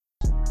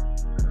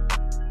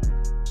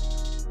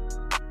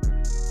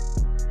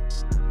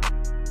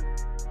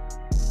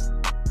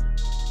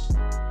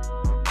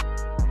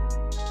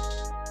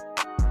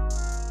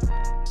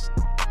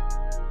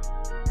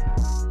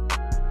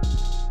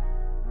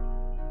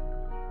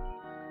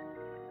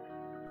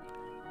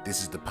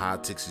This is the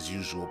Politics as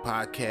Usual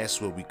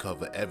podcast where we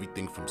cover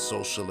everything from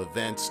social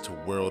events to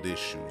world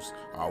issues.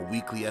 Our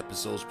weekly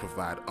episodes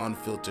provide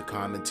unfiltered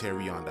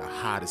commentary on the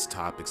hottest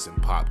topics in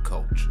pop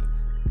culture.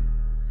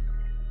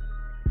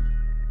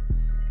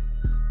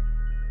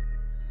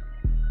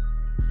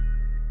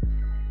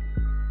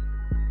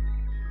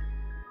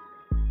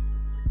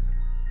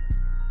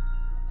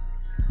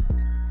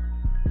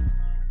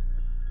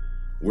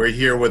 We're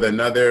here with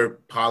another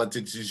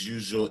Politics as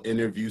Usual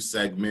interview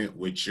segment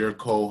with your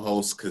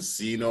co-host,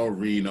 Casino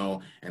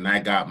Reno, and I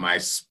got my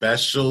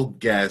special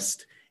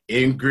guest,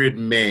 Ingrid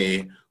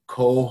May,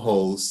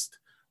 co-host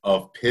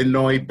of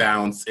Pinoy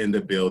Bounce in the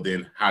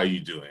building. How you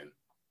doing?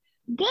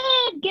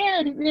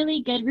 Good.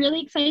 Really good.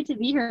 Really excited to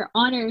be here.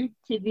 Honored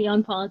to be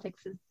on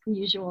Politics as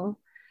Usual.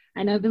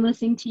 I know I've been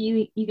listening to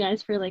you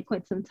guys for like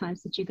quite some time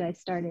since you guys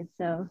started,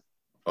 so.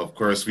 Of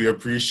course, we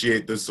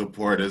appreciate the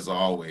support as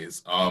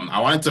always. I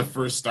wanted to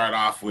first start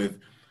off with,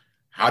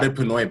 how did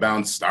Pinoy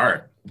Bounce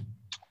start?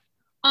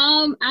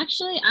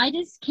 Actually, I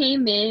just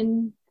came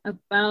in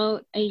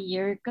about a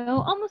year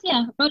ago, almost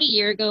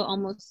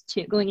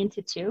two, going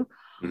into two.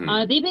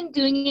 Mm-hmm. They've been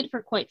doing it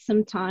for quite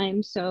some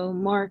time. So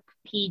Mark,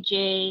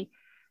 PJ,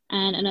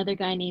 and another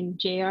guy named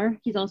JR.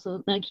 He's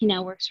also he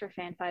now works for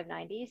Fan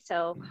 590.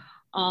 So,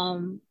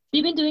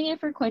 they've been doing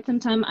it for quite some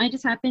time. I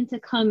just happened to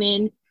come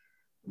in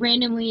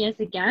randomly as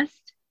a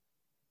guest.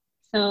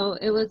 So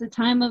it was the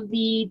time of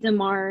the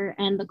DeMar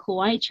and the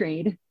Kawhi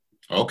trade.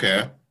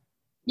 Okay.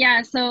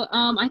 Yeah, so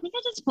I think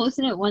I just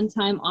posted it one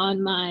time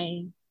on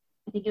I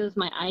think it was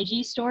my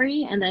IG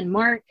story, and then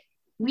Mark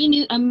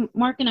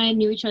and I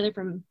knew each other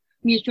from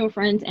mutual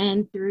friends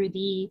and through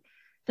the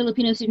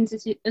Filipino Students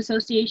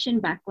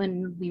Association back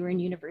when we were in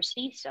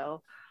university.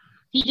 So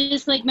he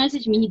just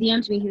messaged me, he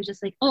DM'd me, he was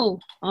just like, "Oh,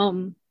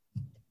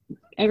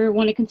 ever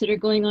want to consider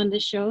going on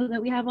this show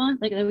that we have on,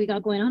 that we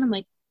got going on?" I'm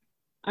like,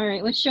 "All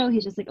right, what show?"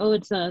 He's just like, "Oh,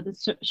 it's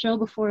the show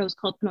before it was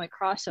called Pinoy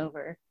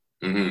Crossover."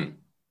 Mm-hmm.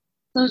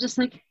 So I was just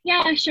like,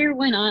 "Yeah, sure,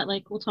 why not?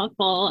 We'll talk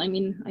ball. I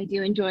mean, I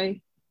do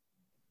enjoy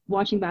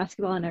watching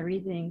basketball and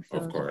everything." So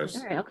Of course.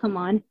 all right, I'll come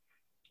on.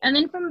 And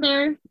then from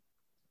there,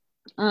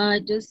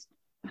 just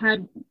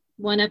had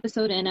one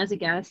episode in as a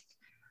guest,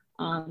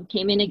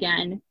 came in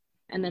again,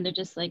 and then they're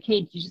just like,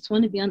 "Hey, do you just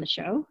want to be on the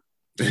show?"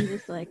 And I'm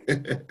just like,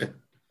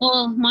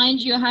 well,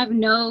 mind you, I have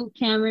no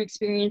camera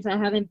experience. I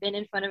haven't been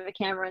in front of a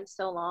camera in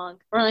so long,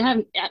 or I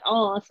haven't at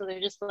all. So they're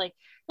just like,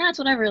 "Yeah, it's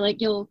whatever.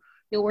 You'll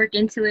work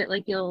into it.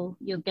 You'll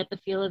get the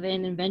feel of it,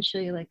 and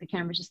eventually, the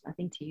camera's just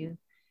nothing to you."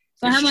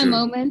 So I have my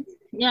moments.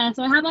 Yeah,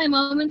 so I have my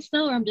moments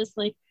still where I'm just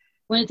like,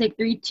 when it's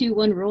 3, 2,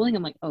 1 rolling,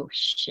 I'm like, "Oh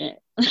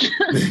shit!"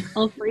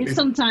 I'll freeze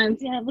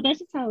sometimes. Yeah, but that's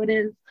just how it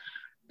is.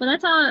 But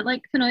that's how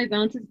Pinoy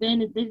Bounce has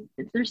been.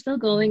 They're still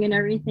going and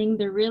everything.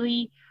 They're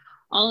really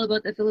all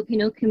about the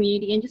Filipino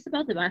community and just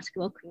about the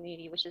basketball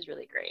community, which is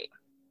really great.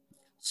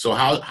 So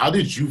how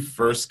did you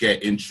first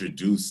get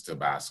introduced to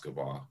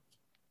basketball?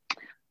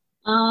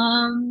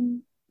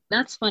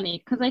 That's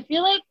funny because I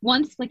feel like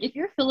once, if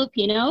you're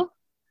Filipino,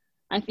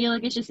 I feel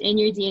like it's just in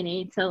your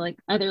DNA to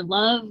either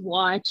love,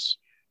 watch,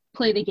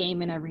 play the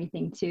game and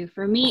everything too.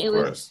 For me,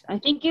 I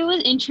think it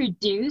was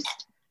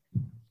introduced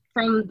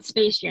from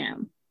Space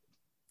Jam.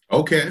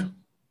 Okay.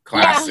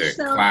 Classic. Yeah,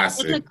 so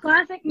Classic. It's a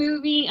classic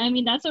movie. I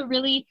mean, that's what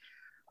really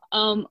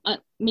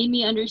made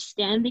me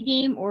understand the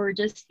game, or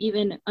just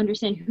even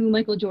understand who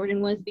Michael Jordan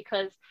was,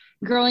 because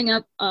growing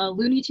up,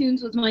 Looney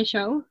Tunes was my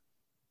show.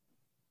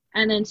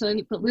 And then so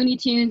you put Looney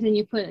Tunes and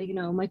you put,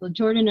 Michael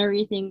Jordan and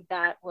everything,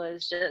 that's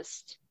what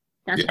just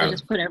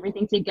put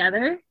everything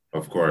together.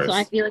 Of course. So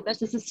I feel like that's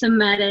just a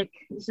somatic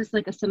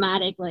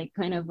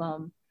kind of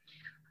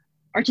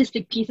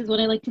artistic piece is what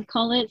I like to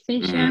call it,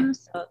 Space Jam.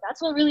 So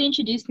that's what really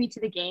introduced me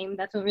to the game.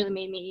 That's what really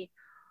made me,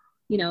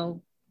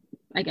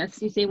 I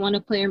guess you say want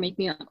to play, or make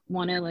me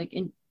want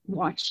to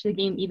watch the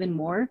game even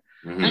more.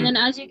 Mm-hmm. And then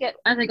as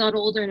I got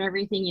older and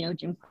everything,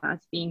 gym class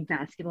being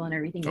basketball and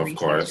everything, of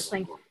course,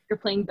 you're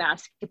playing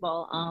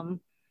basketball.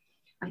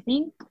 I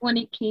think when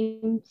it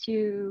came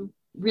to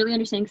really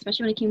understanding,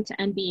 especially when it came to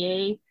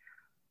NBA,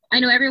 I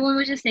know everyone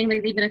was just saying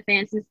they've been a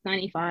fan since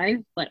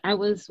 '95, but I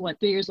was 3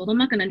 years old. I'm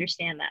not gonna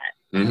understand that.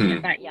 Mm-hmm.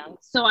 I'm that young.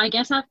 So I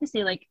guess I have to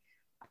say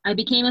I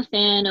became a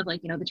fan of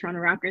the Toronto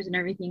Raptors and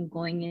everything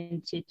going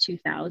into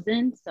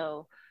 2000.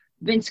 So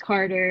Vince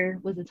Carter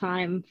was a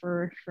time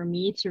for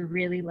me to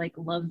really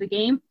love the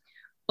game.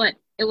 But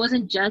it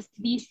wasn't just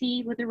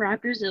DC with the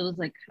Raptors. It was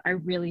I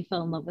really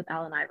fell in love with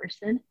Allen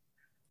Iverson.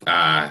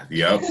 Yep.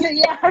 Yeah.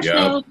 Yep.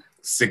 So,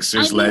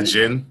 Sixers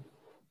legend.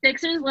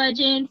 6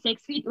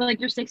 feet.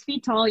 You're 6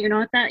 feet tall. You're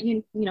not that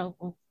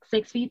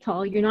 6 feet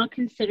tall. You're not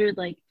considered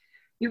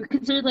you're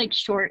considered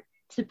short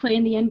to play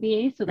in the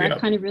NBA. So that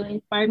kind of really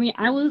inspired me.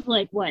 I was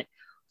 4'7".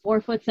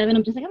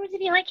 I'm just I'm going to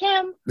be like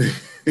him.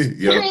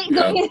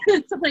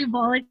 Yep. To play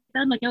ball like that.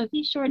 I'm like, oh, if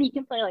he's short, he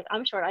can play.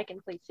 I'm short, I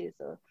can play too.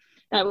 So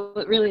that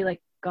really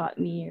got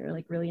me, or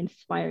really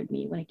inspired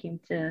me when it came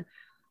to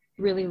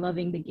really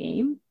loving the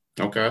game.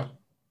 Okay.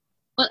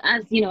 But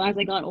as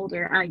I got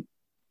older,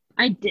 I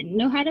I didn't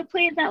know how to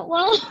play it that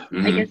well.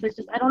 I guess it's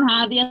just I don't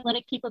have the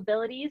athletic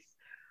capabilities,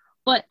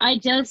 but I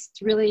just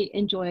really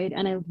enjoyed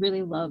and I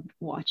really loved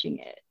watching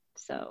it.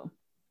 So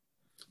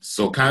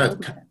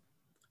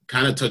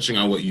kind of touching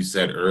on what you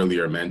said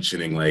earlier,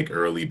 mentioning like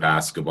early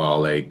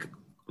basketball, like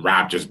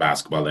Raptors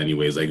basketball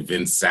anyways, like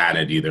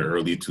Vinsanity, the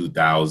early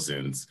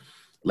 2000s,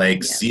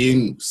 like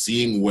yeah.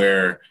 seeing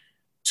where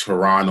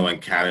Toronto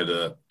and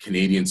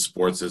Canadian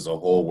sports as a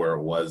whole, where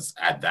it was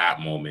at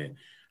that moment.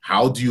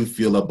 How do you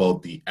feel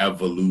about the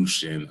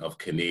evolution of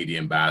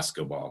Canadian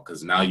basketball?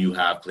 Because now you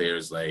have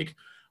players like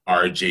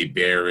RJ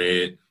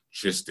Barrett,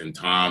 Tristan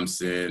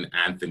Thompson,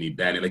 Anthony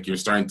Bennett. Like you're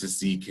starting to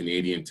see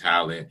Canadian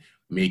talent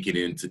making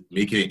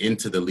it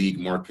into the league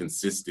more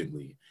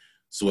consistently.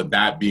 So with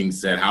that being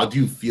said, how do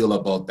you feel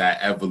about that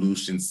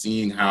evolution,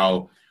 seeing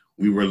how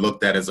we were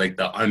looked at as like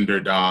the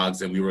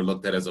underdogs and we were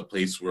looked at as a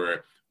place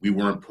where we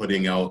weren't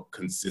putting out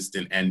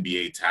consistent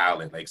NBA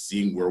talent, like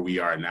seeing where we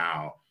are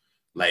now.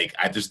 Like,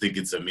 I just think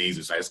it's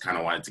amazing. So I just kind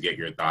of wanted to get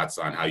your thoughts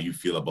on how you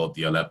feel about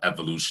the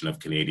evolution of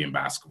Canadian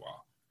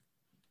basketball.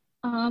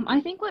 I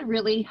think what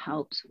really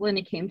helped when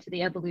it came to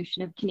the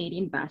evolution of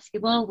Canadian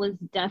basketball was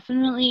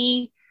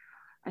definitely,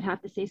 I'd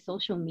have to say,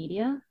 social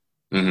media.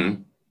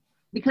 Mm-hmm.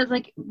 Because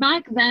like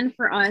back then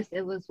for us,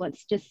 it was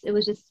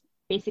just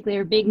basically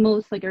our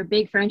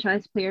big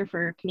franchise player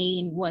for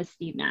Canadian was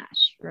Steve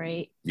Nash,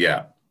 right?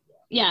 Yeah.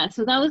 Yeah,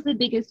 so that was the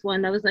biggest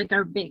one. That was like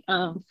our big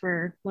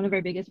for one of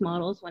our biggest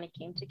models when it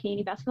came to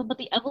Canadian basketball. But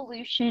the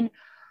evolution,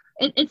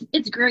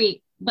 it's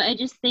great. But I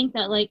just think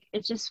that like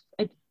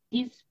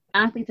these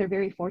athletes are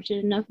very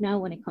fortunate enough now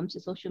when it comes to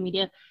social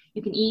media.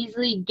 You can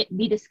easily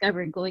be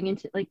discovered going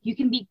into like you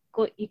can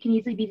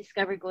easily be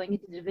discovered going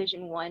into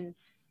Division 1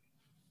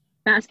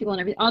 basketball and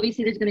everything.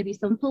 Obviously, there's going to be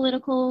some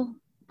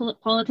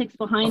politics Of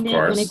behind it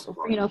when it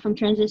course. from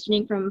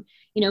transitioning from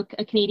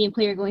a Canadian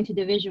player going to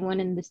Division 1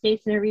 in the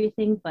States and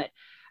everything. But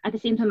at the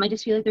same time, I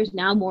just feel like there's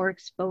now more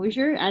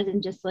exposure, as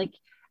in just like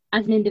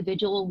as an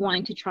individual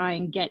wanting to try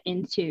and get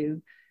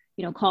into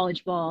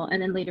college ball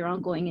and then later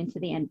on going into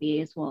the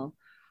NBA as well.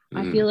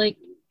 I feel like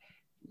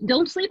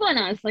don't sleep on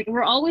us. Like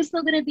we're always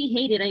still going to be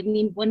hated. I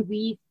mean, when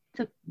the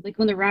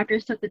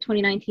Raptors took the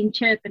 2019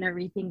 chip and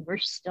everything, we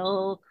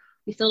still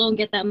don't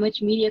get that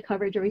much media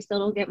coverage, or we still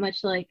don't get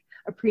much like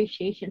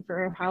appreciation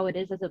for how it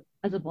is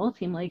as a ball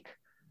team. Like,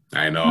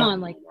 I come know. on,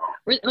 like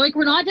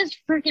we're not just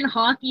freaking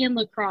hockey and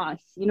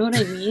lacrosse. You know what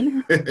I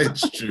mean?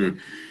 It's true.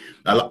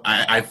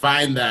 I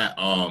find that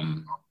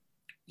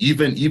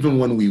even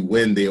when we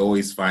win, they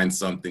always find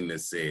something to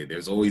say.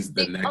 There's always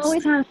the They next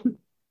always thing. have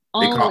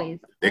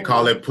They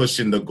call it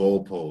pushing the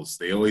goalposts.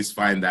 They always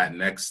find that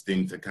next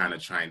thing to kind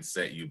of try and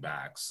set you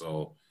back.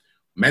 So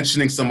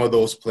mentioning some of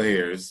those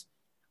players,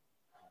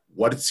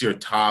 what's your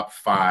top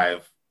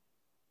 5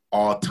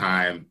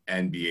 all-time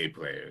NBA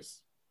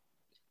players?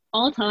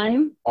 all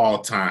time. All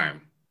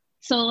time.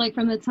 So like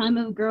from the time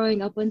of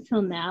growing up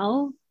until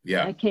now.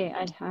 Yeah. Okay,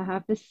 I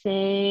have to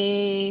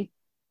say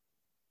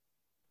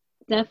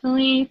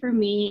definitely for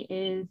me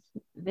is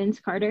Vince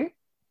Carter.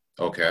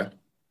 Okay.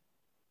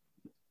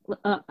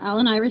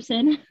 Allen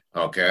Iverson.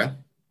 Okay.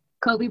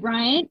 Kobe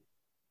Bryant.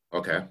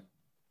 Okay.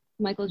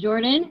 Michael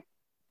Jordan.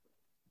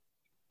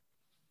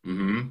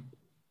 Mm-hmm.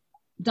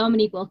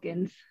 Dominique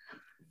Wilkins.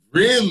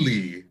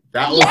 Really?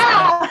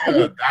 Yeah.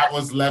 That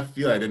was left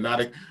field. I did not.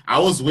 I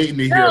was waiting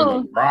to hear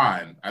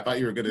LeBron. I thought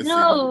you were gonna say.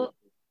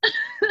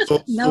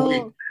 So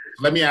wait.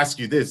 Let me ask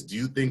you this: do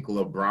you think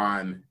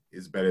LeBron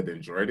is better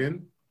than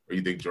Jordan, or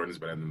you think Jordan is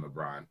better than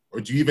LeBron,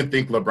 or do you even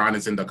think LeBron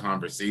is in the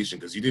conversation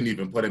because you didn't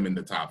even put him in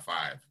the top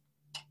 5?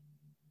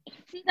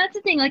 See, that's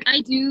the thing. Like,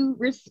 I do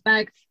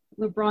respect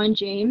LeBron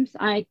James.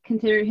 I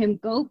consider him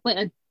GOAT,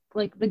 but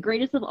like the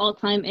greatest of all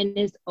time in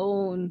his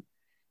own.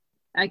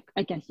 I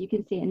guess you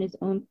can say in his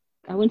own.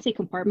 I wouldn't say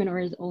compartment or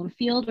his own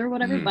field or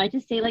whatever, but I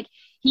just say like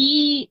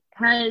he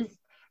has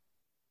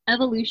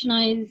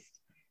evolutionized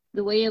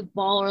the way of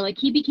ball, or like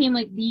he became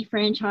like the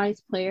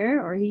franchise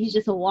player, or he's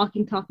just a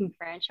walking talking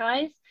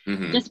franchise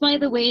just by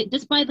the way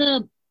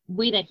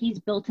that he's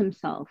built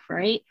himself,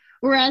 right?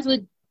 Whereas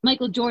with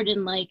Michael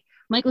Jordan, like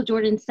Michael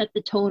Jordan set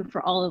the tone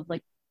for all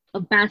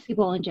of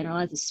basketball in general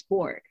as a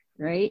sport,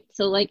 right?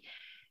 So like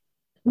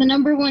the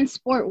number one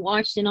sport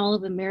watched in all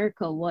of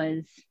America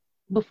was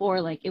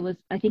before, like it was,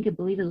 I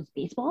believe it was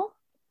baseball.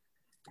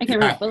 I can't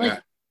remember, but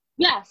like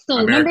so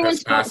America's number one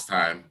sport,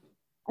 pastime.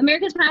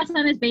 America's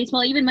pastime is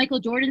baseball. Even Michael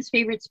Jordan's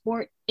favorite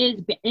sport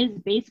is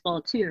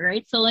baseball too,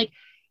 right? So like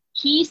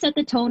he set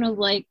the tone of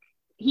like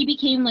he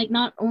became like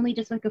not only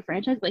just like a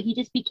franchise, but he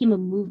just became a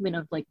movement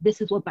of like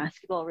this is what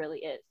basketball really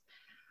is.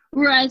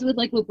 Whereas with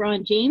like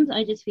LeBron James,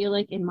 I just feel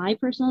like, in my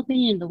personal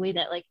opinion, the way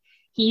that like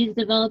he's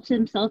developed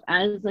himself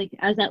as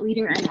that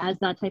leader and as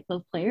that type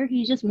of player,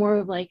 he's just more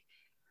of like,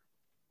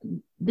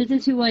 this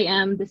is who I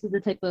am. This is the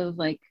type of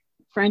like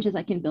franchise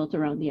I can build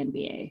around the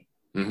NBA.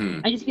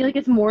 I just feel like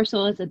it's more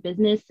so as a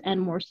business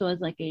and more so as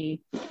like a,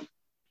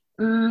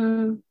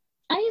 and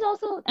he's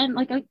also, and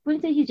like I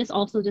wouldn't say he's just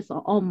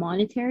all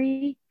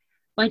monetary,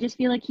 but I just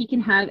feel like he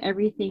can have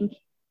everything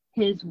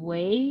his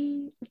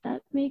way, if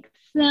that makes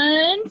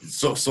sense.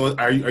 So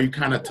are you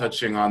kind of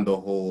touching on the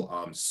whole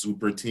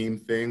super team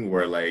thing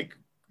where like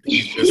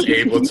he's just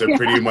able to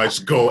pretty Yeah.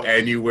 much go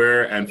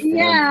anywhere and form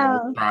Yeah.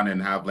 Voltron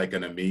and have like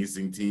an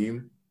amazing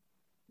team?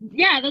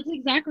 Yeah, that's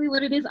exactly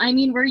what it is. I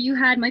mean, where you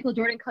had Michael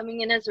Jordan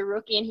coming in as a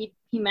rookie and he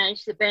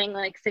managed to bang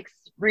like 6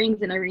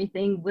 rings and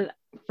everything with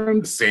The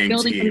from same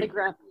building team.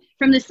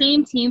 from the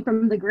same team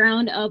from the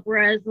ground up.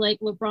 Whereas like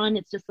LeBron,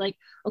 it's just like,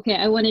 okay,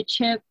 I want to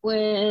chip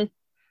with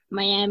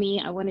Miami,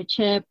 I want to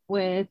chip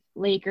with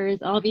Lakers.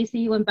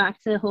 Obviously, he went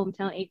back to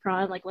hometown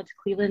Akron, like went to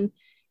Cleveland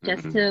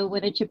just Hmm. to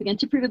win a chip again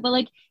to prove it. But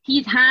like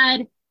he's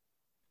had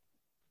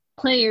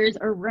players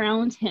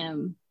around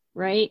him,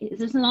 right? It's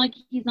just not like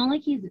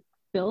he's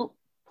built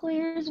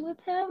players with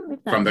him, if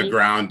From that the makes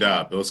ground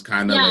up. It was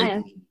kind of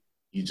like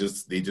yeah,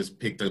 they just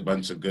picked a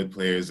bunch of good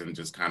players and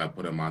just kind of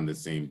put them on the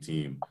same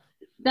team.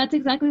 that's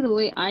exactly the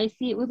way I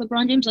see it with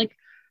LeBron James. Like,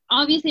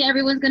 obviously,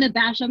 everyone's gonna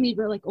bash on me.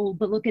 They're like, "Oh,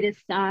 but look at his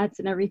stats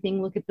and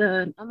everything. Look at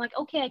the." I'm like,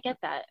 okay, I get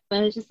that,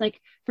 but it's just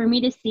like for me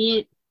to see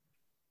it,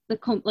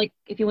 like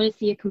if you want to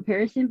see a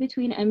comparison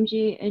between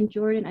MJ and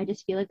Jordan, I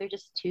just feel like they're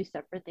just two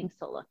separate things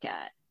to look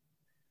at.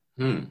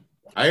 Hmm.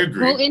 I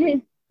Go agree. in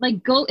his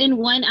like go in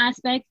one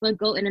aspect, but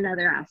go in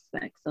another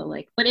aspect. So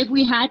like, but if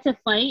we had to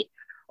fight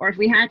or if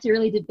we had to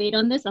really debate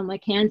on this, I'm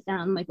like hands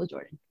down Michael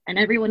Jordan. And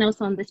everyone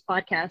else on this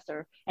podcast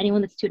or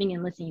anyone that's tuning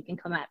in listening, you can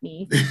come at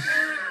me.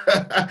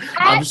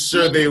 I'm At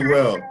sure Ingrid they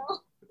will. Castro.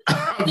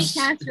 I'm, Ingrid sh-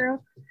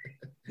 Castro.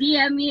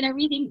 DM me and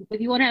everything.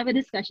 If you want to have a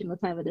discussion,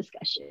 let's have a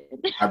discussion.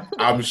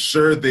 I'm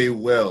sure they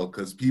will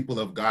because people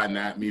have gotten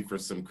at me for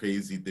some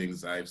crazy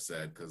things I've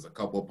said. Because a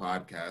couple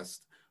podcasts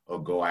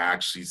ago, I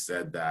actually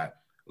said that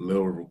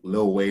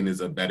Lil Wayne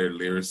is a better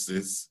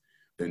lyricist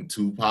than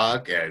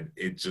Tupac, and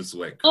it just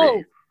went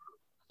crazy.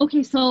 Oh,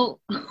 okay. So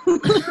we're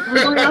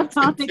going off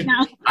topic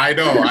now. I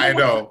know, I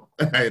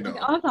Okay, know.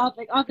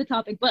 off the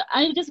topic. But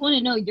I just want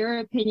to know your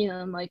opinion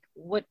on like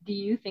what do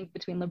you think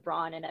between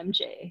LeBron and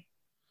MJ?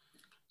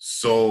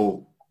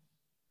 So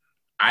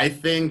I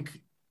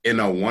think in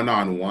a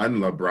one-on-one,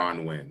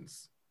 LeBron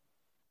wins.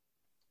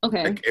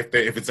 Okay. Like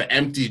if it's an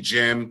empty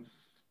gym,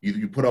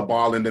 you put a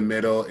ball in the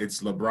middle,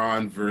 it's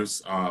LeBron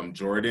versus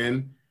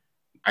Jordan.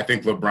 I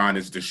think LeBron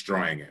is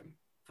destroying him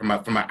from an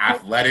Oh,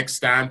 athletic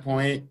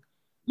standpoint.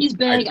 he's I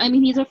big. I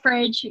mean, he's a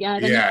fridge. Yeah,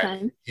 that makes Yeah,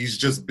 sense. he's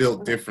just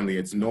built Okay. differently.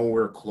 It's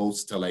nowhere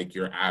close to like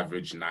your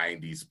average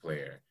 90s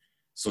player.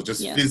 So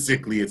just Yeah.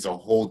 physically, it's a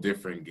whole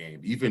different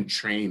game. Even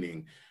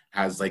training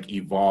has like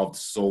evolved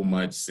so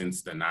much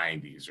since the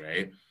 90s,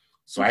 right?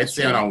 So I'd That's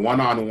say on true. a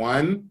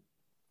one-on-one,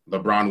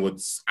 LeBron would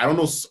I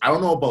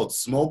don't know about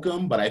smoke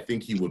him, but I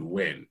think he would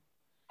win.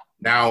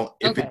 Now,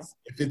 Okay.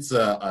 if it's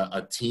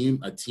a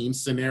team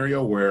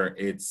scenario where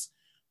it's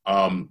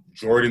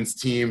Jordan's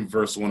team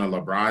versus one of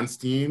LeBron's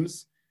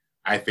teams,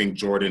 I think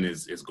Jordan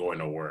is going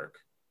to work.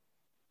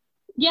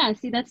 Yeah,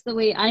 see, that's the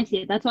way I see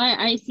it. That's why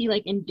I see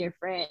like in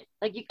different,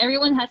 like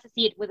everyone has to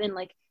see it within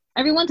like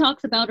everyone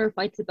talks about or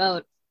fights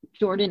about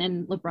Jordan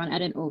and LeBron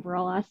at an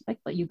overall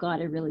aspect, but you got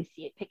to really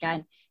see it, pick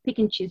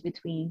and choose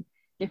between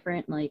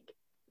different like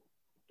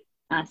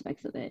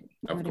aspects of it.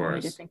 You know Of what I mean? Or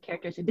course. different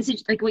characters. This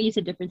is like what you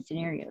said, different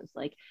scenarios.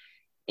 Like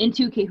in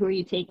 2K, who are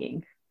you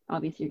taking?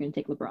 Obviously, you're going to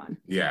take LeBron.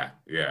 Yeah,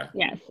 yeah.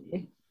 Yes.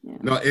 Yeah.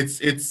 No,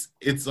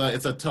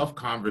 it's a tough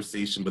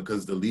conversation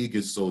because the league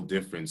is so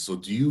different. So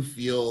do you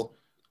feel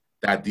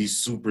that these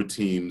super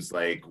teams,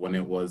 like when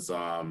it was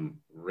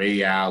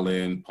Ray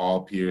Allen,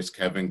 Paul Pierce,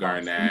 Kevin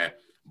Boston. Garnett,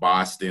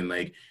 Boston,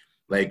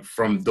 like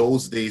from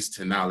those days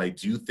to now, like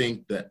do you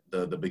think that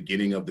the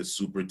beginning of the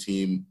super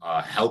team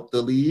helped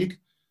the league,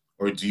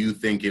 or do you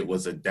think it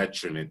was a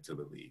detriment to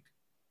the league?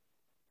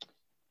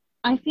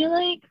 I feel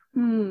like,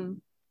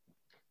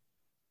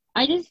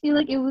 I just feel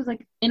like it was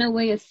like in a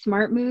way a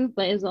smart move,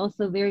 but it was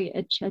also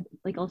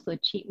like also a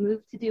cheap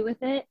move to do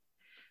with it.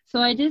 So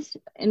I just,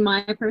 in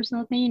my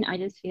personal opinion, I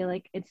just feel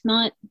like it's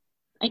not.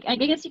 I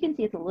guess you can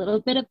see it's a little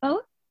bit of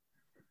both,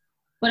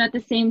 but at the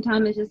same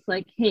time, it's just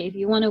like, hey, if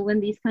you want to win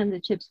these kinds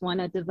of chips, why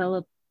not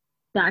develop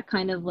that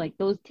kind of like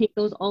take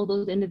those all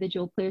those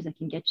individual players that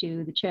can get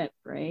you the chip,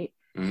 right?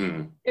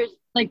 Mm-hmm. There's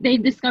like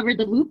they've discovered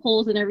the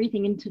loopholes and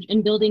everything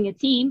in building a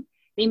team.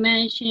 They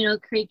managed to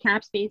create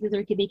cap spaces,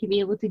 or they could be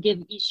able to give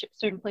each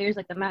certain players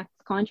like the max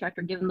contract,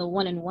 or give them the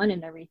one and one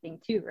and everything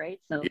too, right?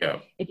 So Yeah.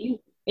 if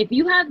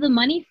you have the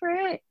money for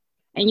it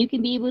and you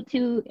can be able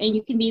to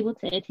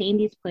attain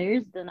these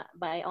players, then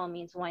by all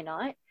means, why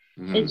not? It's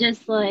Mm-hmm.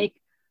 just like,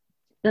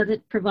 does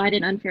it provide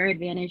an unfair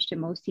advantage to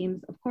most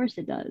teams? Of course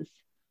it does,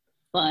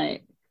 but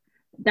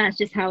that's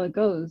just how it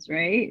goes,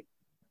 right?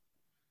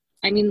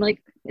 I mean,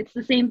 like it's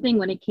the same thing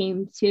when it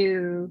came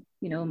to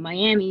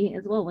Miami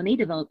as well when they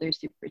developed their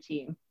super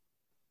team,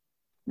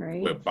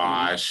 right? With So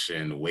Bosh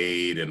and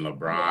Wade and yeah,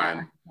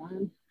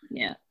 LeBron.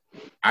 yeah,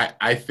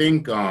 I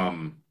think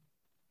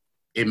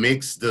it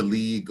makes the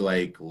league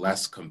like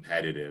less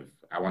competitive.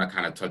 I want to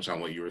kind of touch on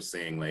what you were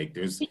saying. Like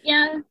there's,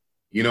 yeah,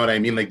 you know what I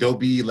mean? Like there'll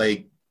be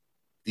like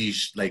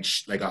these like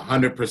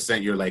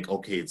 100%. You're like,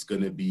 okay, it's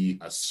gonna be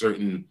a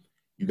certain.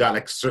 You got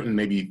like certain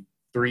maybe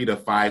 3 to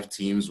 5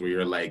 teams where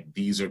you're like,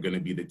 these are going to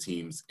be the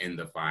teams in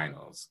the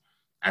finals.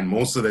 And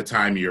most of the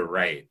time you're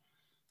right.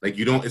 Like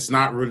it's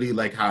not really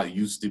like how it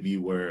used to be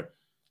where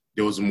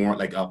there was more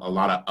like a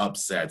lot of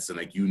upsets and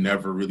like you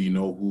never really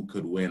know who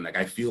could win. Like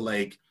I feel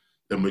like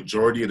the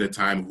majority of the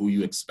time who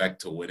you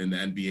expect to win in the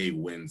NBA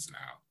wins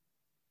now.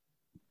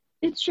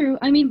 It's true.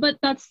 I mean, but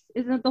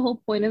isn't that the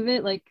whole point of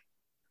it? Like,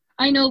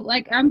 I know,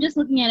 like, I'm just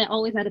looking at it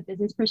always at a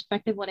business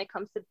perspective when it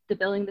comes to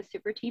building the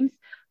super teams.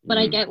 But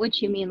I get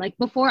what you mean. Like,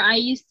 before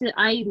I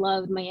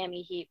loved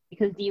Miami Heat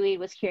because D Wade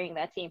was carrying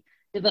that team.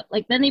 But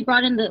like, then they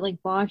brought in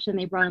like Bosch and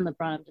they brought in LeBron.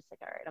 I'm just like,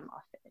 all right, I'm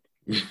off it.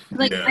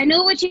 Like, yeah. I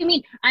know what you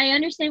mean. I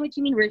understand what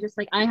you mean. We're just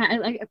like,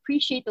 I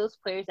appreciate those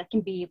players that can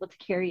be able to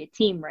carry a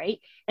team, right?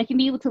 That can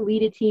be able to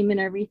lead a team and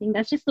everything.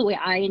 That's just the way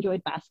I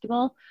enjoyed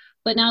basketball.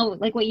 But now,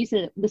 like what you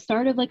said, the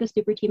start of like a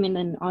super team and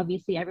then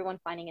obviously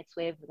everyone finding its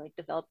way of like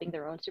developing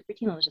their own super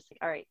team, I was just like,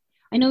 all right,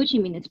 I know what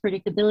you mean. It's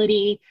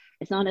predictability.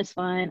 It's not as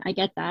fun. I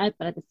get that.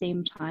 But at the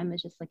same time,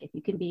 it's just like, if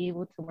you can be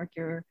able to work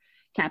your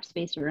cap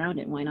space around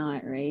it, why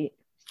not, right?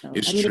 So,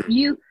 it's I mean,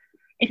 true.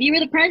 if you were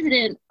the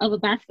president of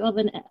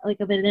an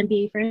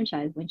NBA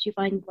franchise, wouldn't you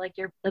find like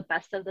you're the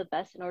best of the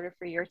best in order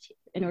for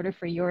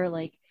your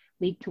like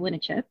league to win a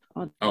chip?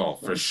 Oh,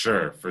 for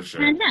sure.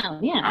 Hands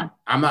down, yeah.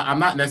 I'm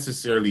not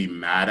necessarily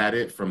mad at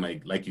it from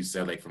like you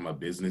said, like from a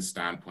business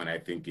standpoint. I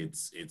think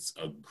it's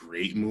a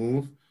great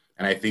move,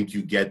 and I think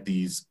you get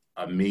these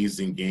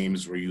amazing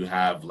games where you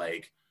have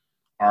like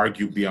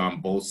arguably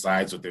on both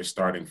sides with their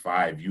starting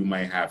five, you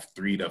might have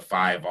 3 to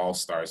 5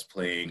 all-stars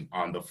playing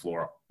on the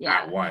floor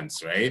at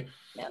once, right?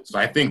 Yeah. So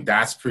I think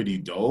that's pretty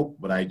dope.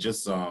 But I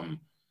just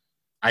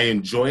I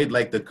enjoyed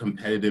like the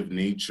competitive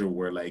nature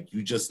where like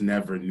you just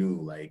never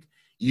knew. Like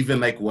even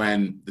like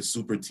when the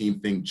super team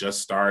thing just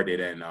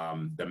started and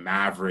the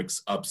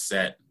Mavericks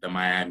upset the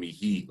Miami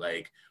Heat,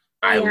 like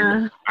I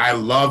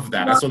love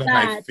that. That's one of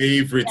my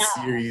favorite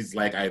series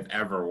like I've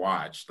ever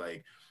watched.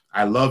 Like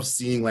I love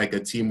seeing like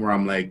a team where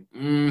I'm like,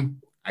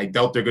 I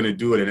doubt they're gonna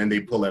do it, and then they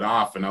pull it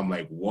off, and I'm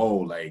like,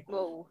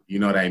 whoa, you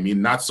know what I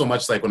mean? Not so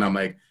much like when I'm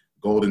like,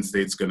 Golden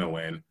State's gonna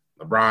win,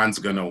 LeBron's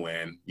gonna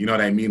win, you know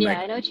what I mean? Yeah, like,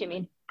 I know what you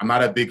mean. I'm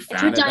not a big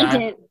fan of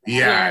that.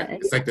 Yeah,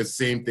 it's like the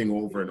same thing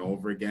over and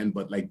over again,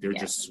 but like they're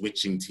just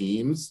switching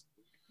teams.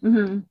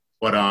 Mm-hmm.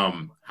 But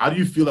how do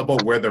you feel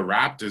about where the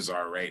Raptors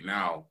are right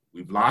now?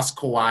 We've lost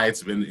Kawhi.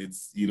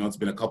 It's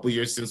been a couple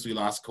years since we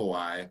lost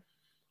Kawhi.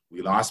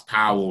 We lost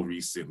Powell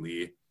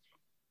recently.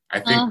 I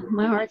think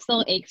my heart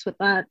still aches with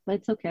that, but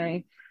it's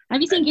okay.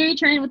 Have you seen Gary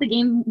Trent with the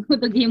game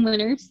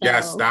winner? So.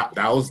 Yes, that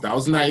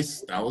was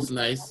nice. That was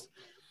nice.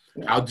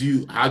 Yeah. How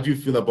do you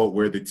feel about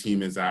where the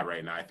team is at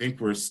right now? I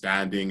think we're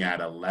standing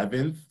at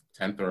 10th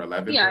or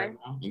 11th right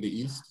now in the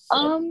East.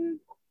 So.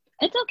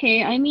 It's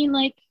okay. I mean,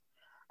 like,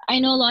 I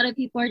know a lot of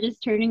people are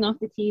just turning off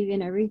the TV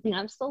and everything.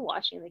 I'm still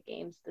watching the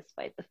games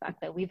despite the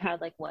fact that we've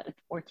had like a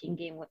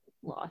 14-game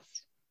loss.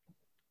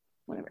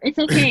 Whatever. It's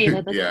okay.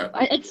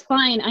 It's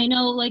fine. I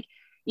know, like,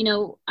 you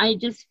know, I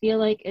just feel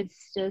like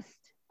it's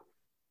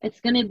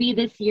going to be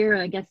this year,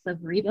 I guess,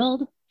 of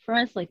rebuild for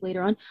us, like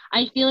later on.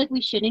 I feel like we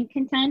shouldn't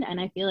contend and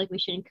I feel like we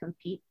shouldn't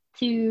compete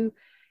to,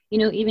 you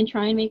know, even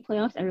try and make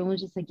playoffs.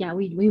 Everyone's just like, yeah,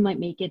 we might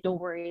make it. Don't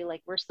worry.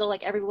 Like, we're still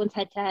like everyone's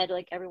head to head.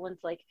 Like,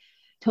 everyone's like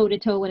toe to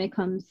toe when it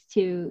comes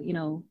to, you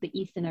know, the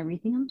East and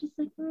everything. I'm just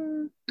like,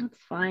 that's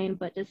fine.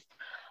 But just,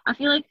 I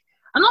feel like,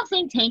 I'm not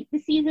saying tank the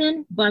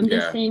season, but I'm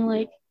just saying,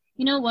 like,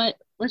 you know what?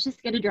 Let's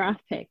just get a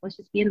draft pick. Let's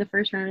just be in the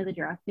first round of the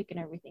draft pick and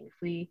everything.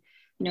 If we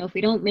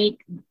don't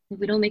make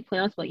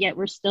playoffs, but yet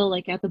we're still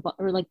like at the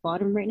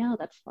bottom right now,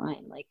 that's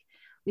fine. Like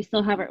we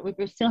still have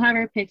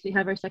our picks. We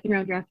have our second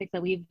round draft picks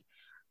that we've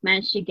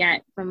managed to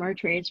get from our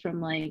trades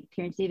from like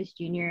Terrence Davis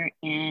Jr.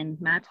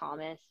 and Matt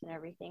Thomas and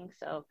everything.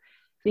 So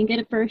if we can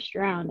get a first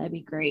round, that'd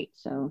be great.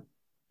 So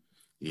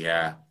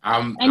yeah.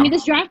 I mean,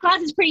 this draft class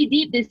is pretty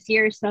deep this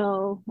year,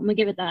 so I'm gonna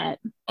give it that.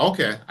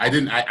 Okay. I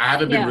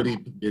haven't really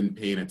been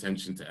paying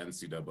attention to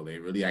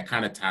NCAA, really. I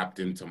kind of tapped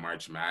into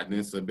March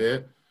Madness a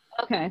bit.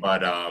 Okay.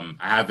 But I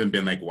haven't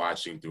been like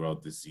watching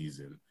throughout the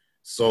season.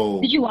 So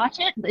did you watch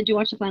it? Did you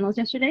watch the finals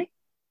yesterday?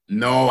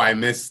 No, I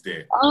missed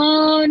it.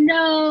 Oh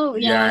no.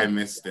 Yeah, I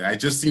missed it. I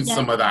just seen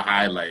some of the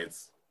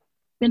highlights.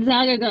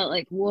 Gonzaga got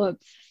like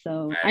whoops.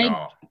 So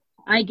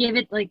I give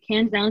it like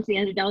hands down to the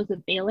underdogs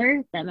of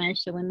Baylor that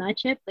managed to win that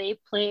chip. They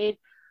played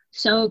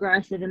so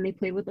aggressive and they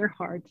played with their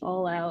hearts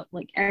all out,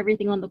 like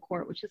everything on the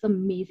court, which is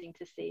amazing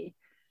to see.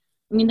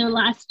 I mean, their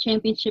last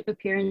championship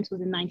appearance was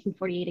in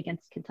 1948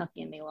 against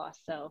Kentucky and they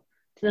lost. So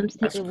to them to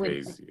take a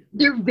win,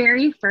 their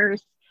very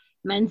first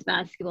men's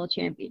basketball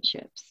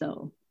championship.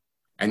 So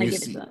and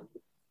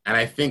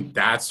I think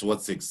that's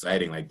what's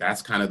exciting. Like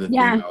that's kind of the thing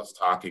I was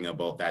talking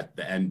about that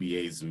the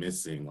NBA is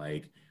missing.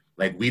 Like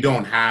we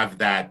don't have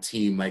that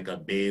team like a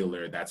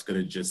Baylor that's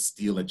gonna just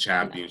steal a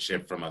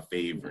championship from a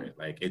favorite.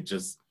 Like it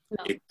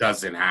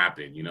doesn't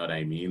happen. You know what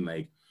I mean?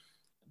 Like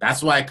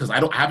that's why, because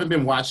I haven't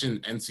been watching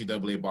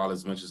NCAA ball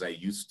as much as I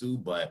used to,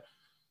 but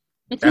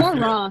it's more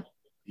raw.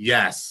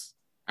 Yes,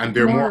 and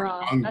they're more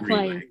hungry. That's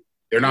why,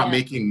 they're not Yeah.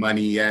 making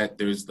money yet.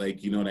 There's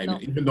like, you know what I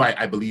mean? No. Even though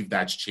I believe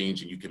that's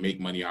changing, you can make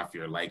money off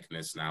your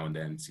likeness now in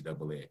the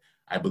NCAA.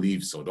 I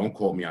believe so. Don't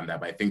quote me on that,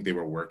 but I think they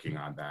were working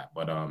on that.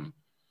 But I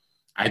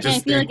Yeah, I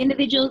just feel think like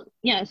individuals.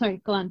 Yeah,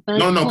 sorry, go on. But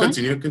no, like, no, go on.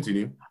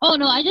 continue. Oh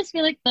no, I just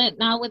feel like that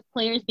now with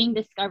players being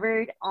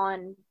discovered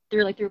on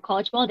through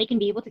college ball, they can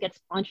be able to get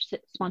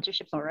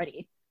sponsorships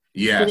already.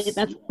 So Yes.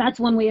 that's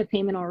one way of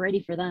payment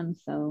already for them.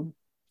 So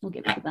we'll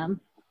give it to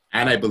them.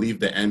 And I believe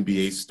the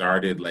NBA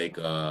started like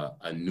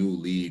a new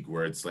league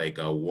where it's like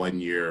a 1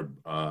 year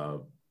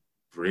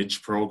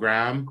bridge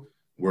program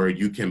where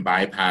you can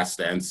bypass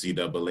the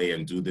NCAA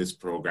and do this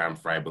program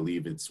for I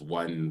believe it's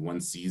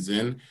one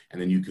season,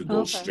 and then you could go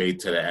Okay. straight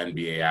to the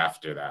NBA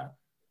after that.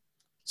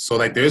 So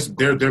like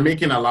they're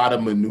making a lot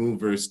of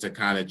maneuvers to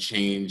kind of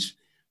change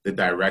the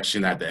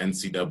direction that the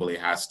NCAA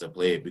has to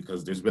play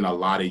because there's been a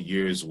lot of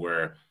years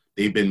where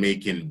they've been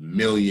making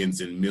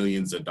millions and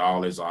millions of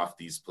dollars off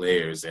these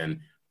players and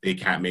they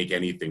can't make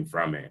anything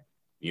from it.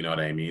 You know what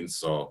I mean?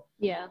 So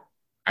Yeah.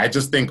 I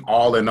just think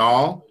all in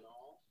all,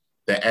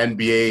 the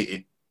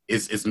NBA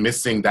is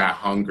missing that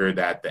hunger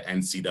that the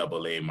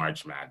NCAA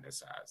March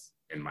Madness has,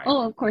 in my Oh,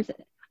 opinion. of course.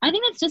 I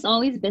think it's just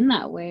always been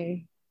that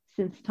way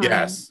since time.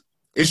 Yes,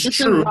 it's Just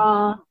the true.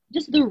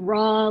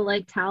 raw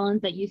like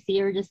talent that you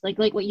see, or just like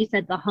what you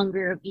said, the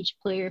hunger of each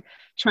player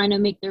trying to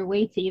make their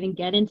way to even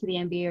get into the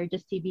NBA, or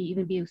just to be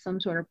even be some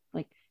sort of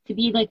like to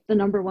be like the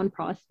number one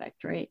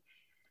prospect, right?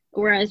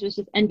 Whereas with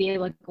just NBA,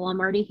 like, well, I'm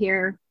already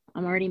here,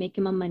 I'm already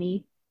making my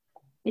money.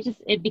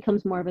 It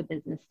becomes more of a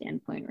business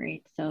standpoint,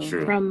 right? So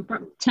True. from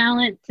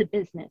talent to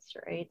business,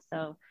 right?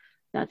 So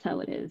that's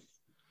how it is.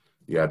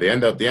 Yeah, they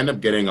end up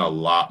getting a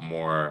lot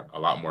more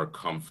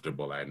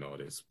comfortable, I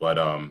noticed. But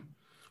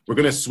we're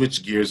gonna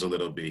switch gears a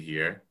little bit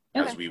here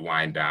as Okay. we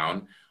wind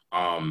down.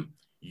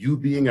 You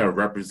being a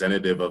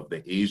representative of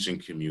the Asian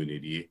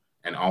community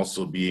and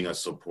also being a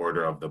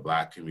supporter of the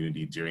Black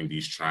community during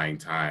these trying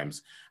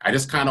times, I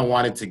just kind of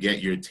wanted to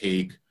get your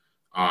take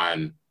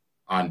on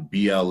on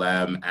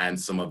BLM and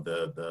some of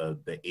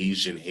the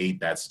Asian hate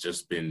that's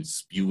just been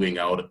spewing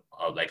out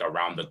like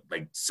around the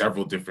like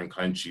several different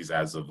countries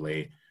as of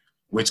late,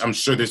 which I'm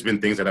sure there's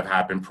been things that have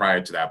happened prior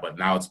to that, but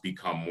now it's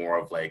become more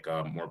of like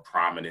a more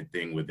prominent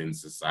thing within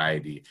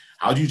society.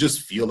 How do you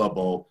just feel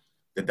about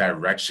the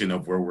direction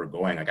of where we're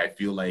going? Like, I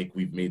feel like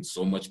we've made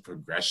so much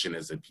progression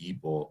as a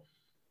people.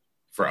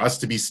 For us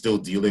to be still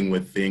dealing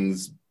with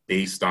things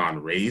based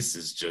on race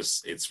is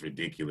just, it's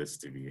ridiculous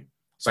to me.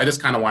 So I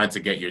just kind of wanted to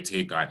get your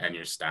take on and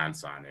your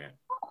stance on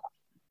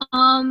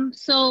it.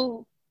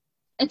 So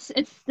it's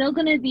still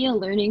gonna be a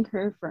learning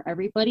curve for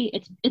everybody.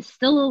 It's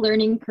still a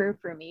learning curve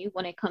for me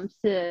when it comes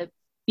to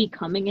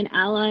becoming an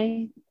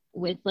ally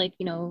with like,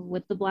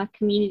 with the Black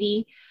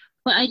community.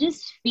 But I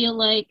just feel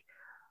like,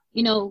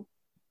 you know,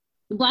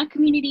 the Black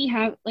community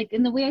have like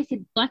in the way I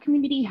said, Black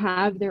community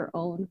have their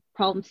own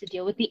problems to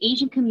deal with. The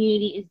Asian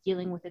community is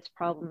dealing with its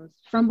problems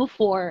from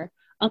before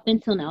up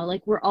until now.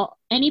 Like we're all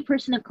any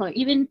person of color,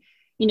 even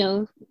you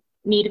know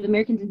Native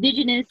Americans,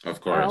 Indigenous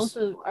Of are course.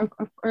 also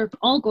are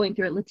all going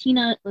through it.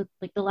 Latina,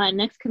 like the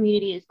Latinx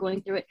community is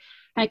going through it.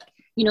 Heck,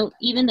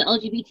 even the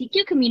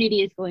LGBTQ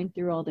community is going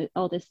through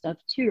all this stuff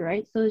too,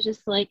 right? So it's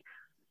just like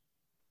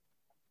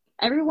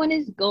everyone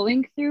is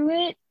going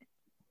through it,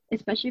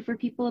 especially for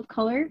people of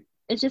color.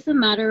 It's just a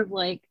matter of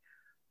like,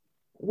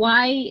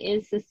 why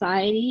is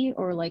society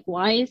or like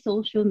why is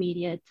social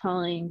media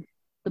telling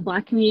the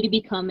Black community to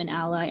become an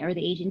ally or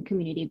the Asian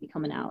community to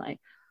become an ally?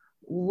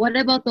 What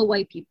about the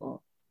white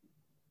people?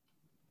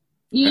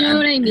 You know And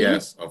what I mean?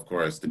 yes, of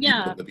course, the people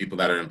Yeah. the people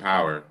that are in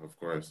power, of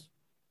course.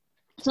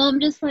 So I'm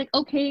just like,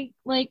 okay,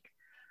 like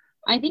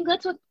I think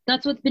that's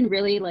what's been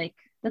really like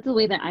that's the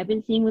way that I've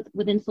been seeing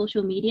within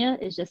social media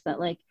is just that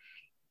like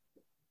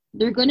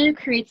they're going to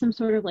create some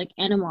sort of like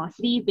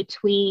animosity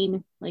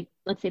between like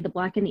let's say the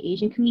Black and the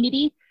Asian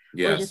community,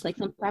 where just Yes, like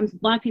sometimes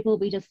Black people will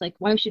be just like,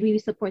 why should we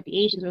support the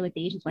Asians, or like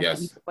the Asians, why should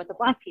we yes. support the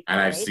Black And people,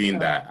 I've right? seen So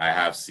that. I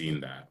have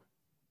seen that.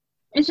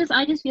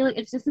 I just feel like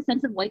it's just a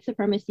sense of white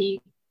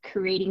supremacy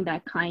creating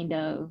that kind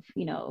of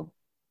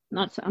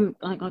not I'm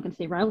not gonna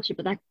say rivalship,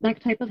 but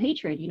that type of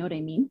hatred. You know what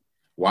I mean?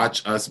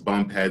 Watch us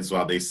bump heads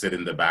while they sit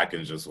in the back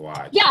and just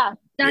watch. Yeah,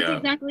 that's Yeah,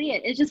 exactly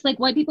it. It's just like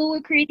white people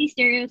would create these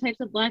stereotypes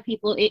of Black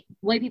people.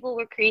 White people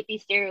would create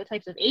these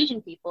stereotypes of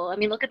Asian people. I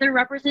mean, look at their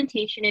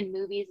representation in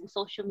movies and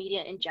social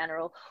media in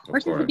general, or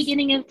of since the course.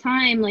 beginning of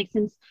time, like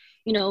since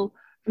you know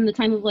from the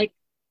time of like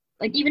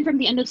even from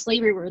the end of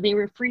slavery where they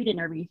were freed and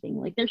everything.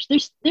 Like there's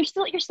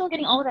still you're still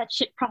getting all of that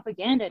shit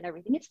propaganda and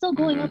everything. It's still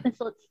going up Hmm. and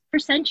still it's for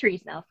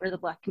centuries now for the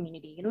Black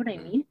community. You know what I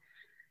Hmm. mean?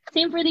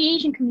 Same for the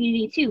Asian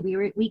community too.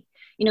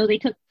 They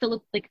took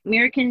like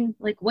American,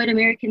 like white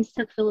Americans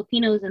took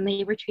Filipinos and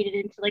they were treated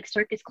into like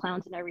circus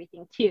clowns and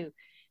everything too,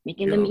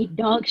 making them Yo, eat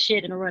dog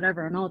shit and or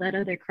whatever and all that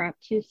other crap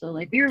too. So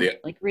like we were they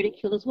like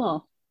ridiculed as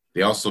well.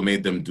 they also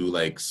made them do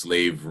like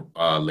slave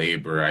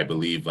labor, I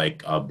believe,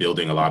 like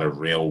building a lot of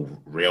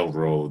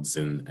railroads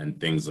and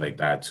things like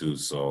that too.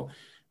 So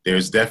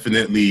there's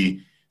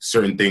definitely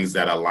certain things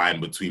that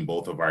align between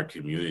both of our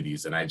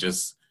communities, and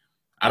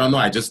I don't know.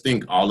 I just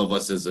think all of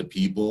us as a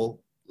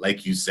people,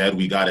 like you said,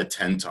 we got to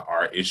tend to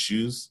our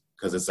issues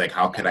because it's like,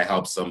 how could I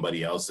help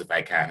somebody else if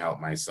I can't help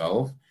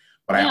myself?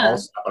 Yeah.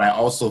 But I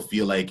also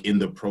feel like in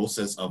the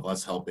process of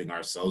us helping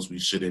ourselves, we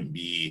shouldn't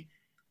be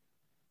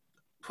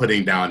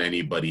putting down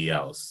anybody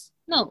else.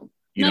 No,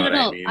 You know not what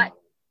at I all. mean?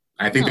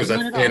 I think No, there's a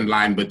not at thin all.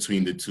 line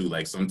between the two.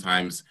 Like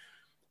sometimes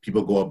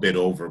people go a bit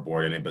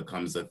overboard and it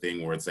becomes a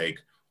thing where it's like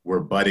we're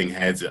butting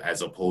heads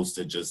as opposed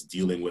to just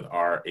dealing with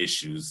our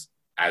issues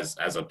as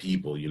a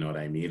people, you know what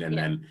I mean? And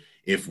Yeah. then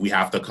if we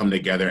have to come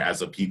together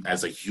as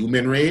a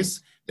human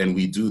race, then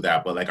we do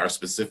that. But like our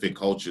specific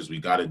cultures, we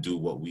got to do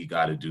what we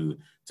got to do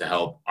to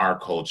help our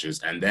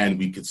cultures, and then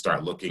we could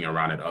start looking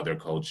around at other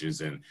cultures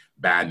and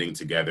banding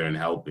together and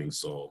helping.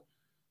 So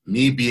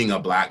me being a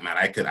black man,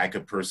 I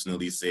could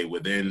personally say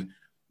within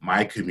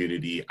my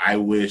community, I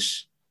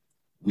wish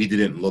we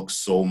didn't look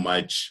so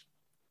much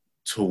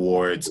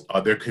towards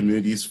other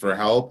communities for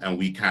help and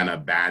we kind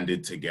of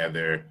banded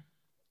together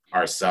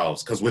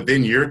ourselves. Because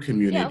within your Yeah,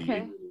 community,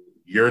 okay.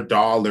 your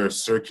dollar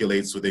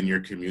circulates within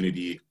your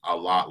community a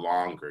lot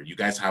longer. You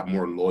guys have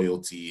more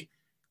loyalty.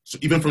 So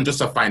even from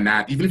just a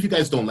finance, even if you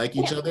guys don't like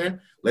each Yeah.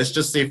 other, let's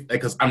just say,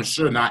 because I'm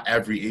sure not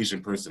every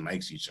Asian person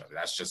likes each other.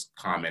 That's just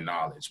common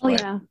knowledge. Oh But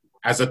yeah.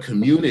 as a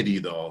community,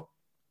 though,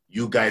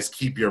 you guys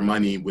keep your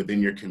money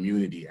within your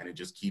community and it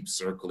just keeps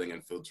circling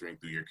and filtering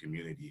through your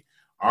community.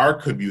 Our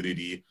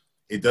community,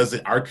 it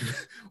doesn't,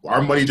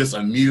 our money just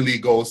immediately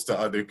goes to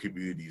other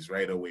communities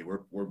right away.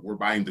 We're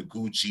buying the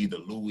Gucci, the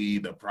Louis,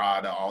 the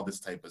Prada, all this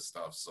type of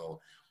stuff.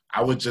 So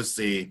I would just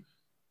say,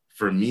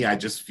 for me, I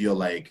just feel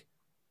like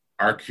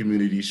our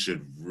community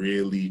should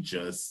really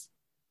just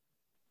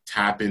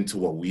tap into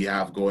what we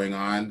have going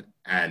on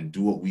and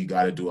do what we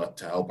got to do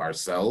to help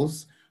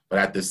ourselves. But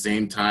at the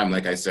same time,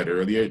 like I said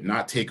earlier,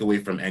 not take away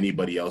from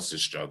anybody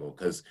else's struggle,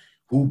 because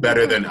who Of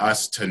better course than not.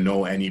 us to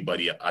know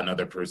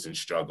another person's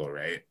struggle,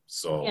 right?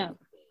 So Yeah.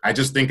 I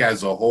just think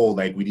as a whole,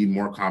 like we need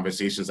more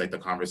conversations like the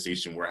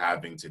conversation we're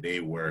having today,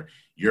 where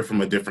you're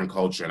from a different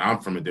culture and I'm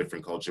from a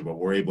different culture, but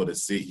we're able to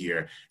sit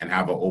here and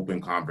have an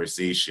open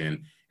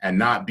conversation and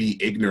not be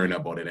ignorant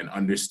about it and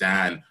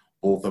understand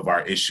both of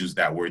our issues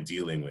that we're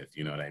dealing with.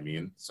 You know what I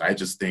mean? So I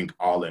just think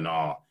all in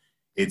all,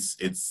 it's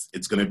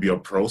going to be a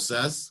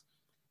process,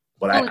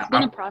 but Oh, it's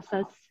been a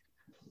process.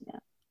 Yeah.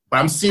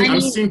 I'm I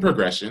mean, seeing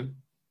progression.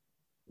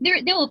 there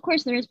of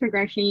course there is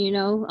progression,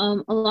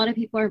 a lot of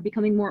people are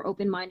becoming more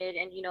open-minded,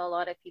 and a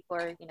lot of people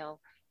are,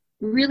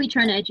 really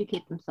trying to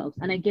educate themselves,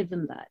 and I give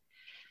them that.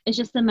 It's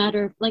just a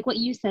matter of, like what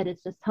you said,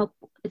 it's just help.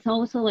 It's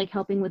also like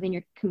helping within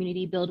your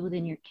community, build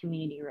within your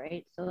community,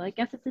 right? So I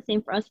guess it's the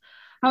same for us.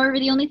 However,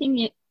 the only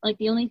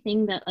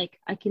thing that like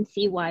I can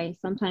see why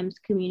sometimes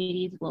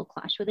communities will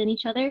clash within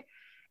each other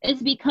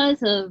is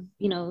because of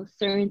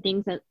certain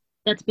things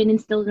that's been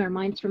instilled in our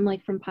minds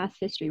from past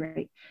history,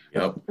 right?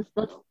 Yep.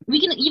 We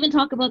can even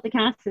talk about the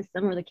caste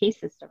system or the case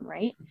system,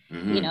 right?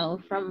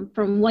 Mm-hmm.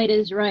 From white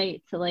is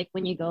right to like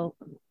when you go,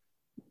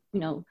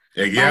 black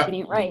Yep.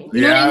 ain't right.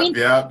 You know what I Yep. mean?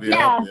 Yep. Yep.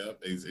 Yeah. Yep.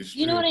 It's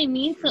You know true. what I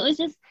mean? It's So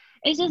true.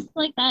 it's just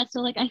like that. So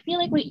like I feel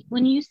like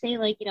when you say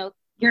like,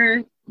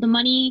 your the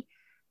money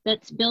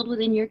that's built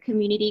within your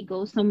community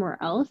goes somewhere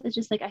else, it's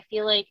just like I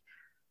feel like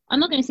I'm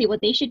not going to say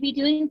what they should be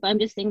doing, but I'm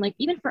just saying like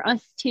even for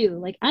us too,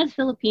 like as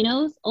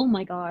Filipinos, oh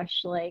my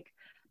gosh, like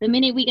the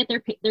minute we get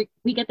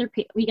we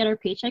get our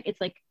paycheck, it's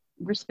like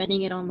we're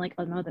spending it on like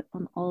another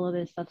on all of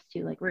this stuff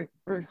too. Like we're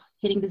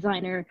hitting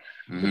designer,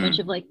 it's a bunch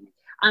Mm-hmm. of like,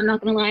 I'm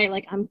not gonna lie,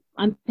 like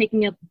I'm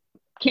picking up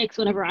kicks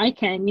whenever I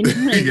can, you know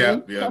what I mean?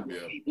 Yep. So Yep.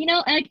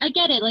 Yep. I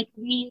get it. Like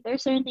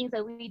there's certain things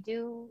that we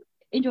do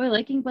enjoy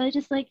liking, but it's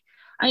just like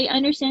I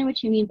understand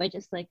what you mean by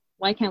just like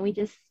why can't we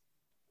just,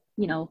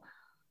 you know,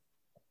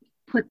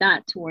 put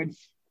that towards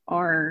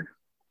our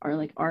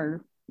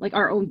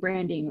our own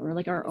branding, or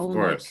like our Of own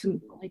course.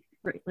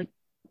 like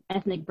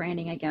ethnic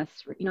branding, I guess.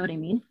 You know what I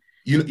mean?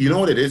 You know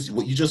what it is?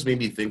 What you just made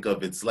me think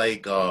of. It's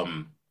like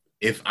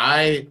if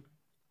I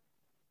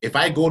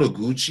go to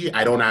Gucci,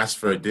 I don't ask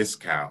for a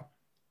discount,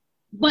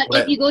 But if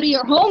but you go to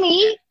your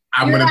homie,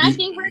 I'm you're gonna be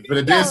asking for a for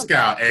the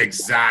discount. discount.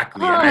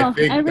 Exactly. And I Oh,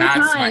 think every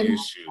that's my time.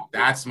 issue.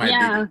 That's my Yeah.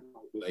 biggest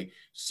issue. Like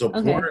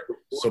Okay.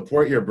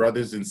 support your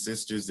brothers and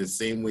sisters the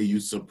same way you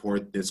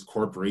support this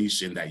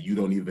corporation that you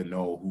don't even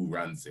know who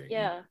runs it. You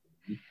Yeah.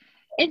 know?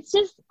 It's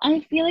just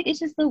I feel like it's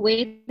just the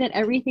way that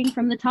everything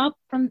from the top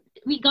from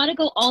we got to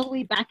go all the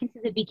way back into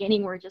the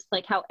beginning, where just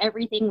like how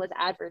everything was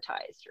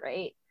advertised,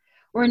 right?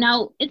 Or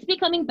now it's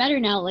becoming better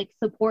now, like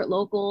support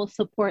local,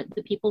 support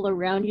the people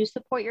around you,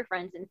 support your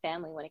friends and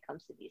family when it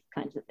comes to these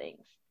kinds of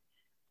things,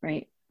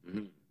 right?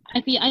 Mhm.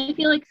 I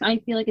feel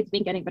like it's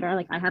been getting better.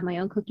 Like I have my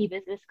own cookie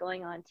business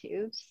going on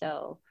too,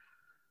 so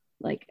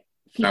like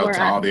Shout people out are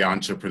to all asking, the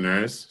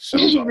entrepreneurs.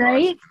 Shout out to all the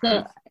right? So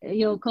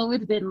entrepreneurs.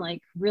 COVID's been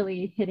like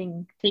really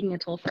taking a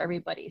toll for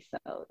everybody.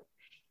 So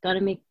got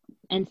to make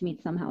ends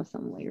meet somehow,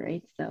 some way,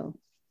 right? So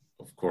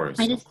Of I course,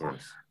 of just,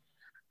 course.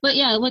 but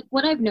yeah, like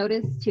what I've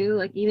noticed too,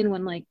 like even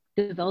when like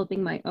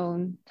developing my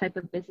own type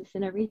of business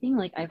and everything,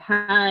 like I've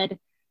had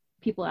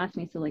people ask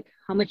me, so like,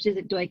 how much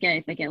do I get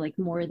if I get like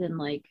more than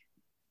like,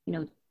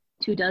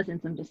 two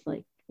dozens, I'm just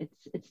like,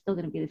 it's still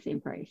going to be the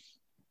same price.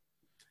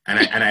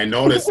 And I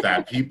noticed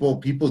that people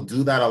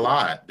do that a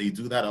lot. They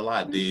do that a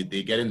lot. They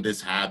get in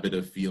this habit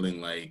of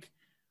feeling like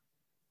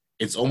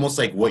it's almost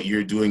like what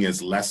you're doing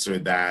is lesser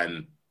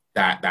than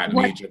that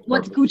major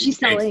What's corporation. Gucci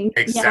selling?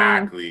 Yeah.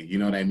 Exactly. You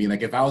know what I mean?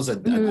 Like if I was a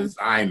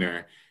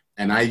designer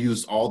and I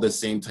used all the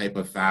same type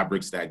of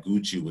fabrics that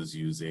Gucci was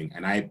using,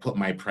 and I put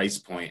my price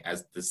point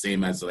as the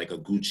same as like a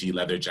Gucci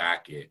leather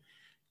jacket,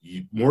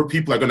 more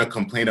people are going to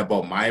complain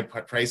about my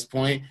price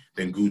point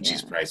than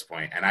Gucci's price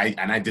point. And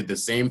I did the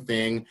same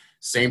thing,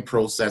 same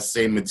process,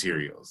 same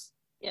materials.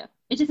 Yeah.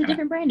 It's just a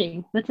different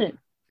branding. That's it.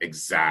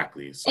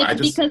 Exactly. So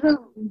It's because of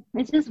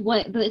it's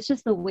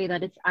just the way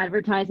that it's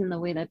advertised and the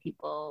way that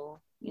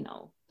people,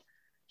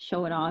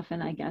 show it off,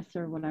 and I guess,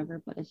 or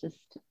whatever. But it's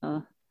just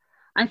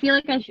I feel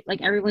like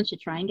like everyone should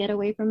try and get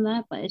away from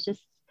that. But it's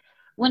just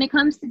when it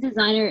comes to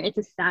designer, it's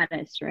a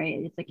status, right?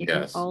 It's like if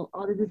you're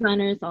all the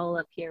designers all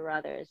up here,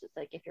 rather. It's just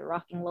like if you're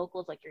rocking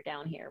locals, like you're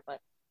down here, but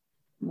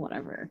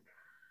whatever.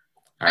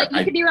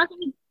 You could be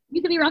rocking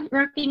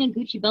a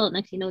Gucci belt,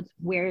 next you know it's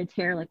wear and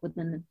tear like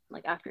within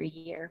like after a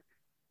year.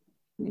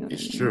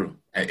 It's true.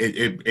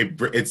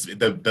 It's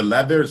the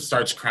leather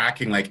starts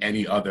cracking like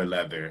any other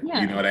leather. Yeah.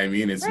 You know what I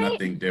mean? It's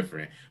nothing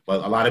different.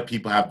 But a lot of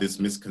people have this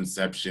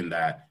misconception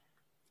that,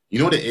 you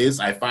know what it is?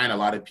 I find a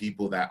lot of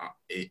people that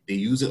they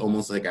use it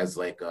almost like as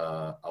like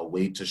a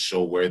way to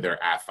show where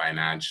they're at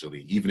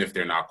financially, even if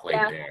they're not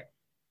quite there.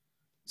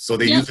 So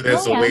they use it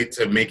as a way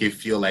to make it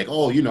feel like,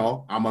 oh,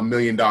 I'm $1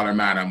 million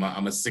man. I'm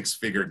a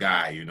 6-figure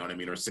guy, you know what I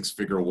mean? Or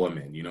 6-figure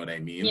woman, you know what I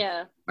mean?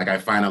 Yeah. Like I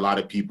find a lot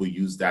of people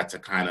use that to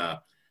kind of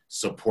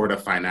support a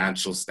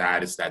financial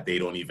status that they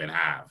don't even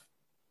have.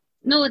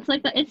 No, it's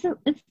like that. It's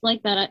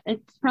like that.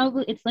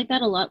 It's like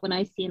that a lot when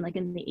I see in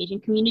the Asian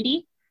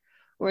community,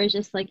 where it's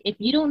just like if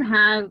you don't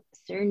have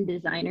certain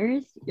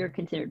designers, you're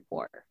considered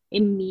poor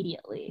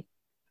immediately.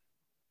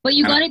 But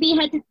you gotta be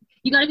head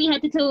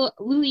to toe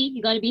Louis.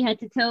 You gotta be head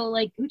to toe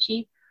like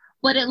Gucci,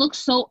 but it looks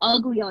so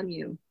ugly on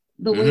you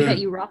the way that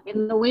you rock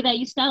and the way that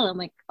you style. I'm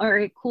like, all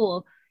right,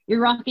 cool. You're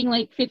rocking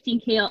like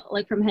 15K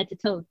like from head to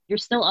toe. You're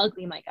still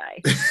ugly, my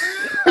guy.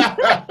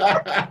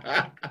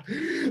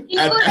 You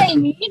know what I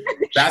mean?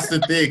 That's the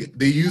thing.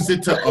 They use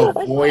it to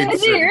avoid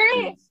certain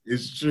things.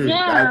 It's true.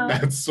 Yeah.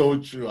 That's so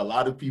true. A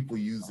lot of people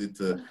use it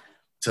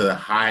to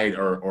hide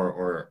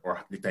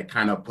or they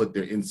kind of put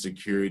their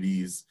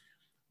insecurities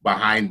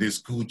behind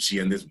this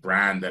Gucci and this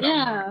brand that I'm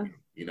wearing.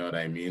 You know what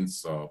I mean?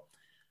 So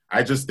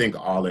I just think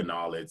all in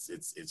all,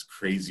 it's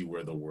crazy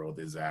where the world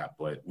is at,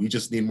 but we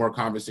just need more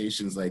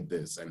conversations like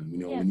this. And, we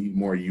need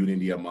more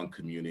unity among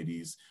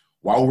communities.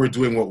 While we're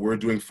doing what we're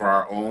doing for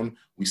our own,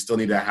 we still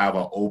need to have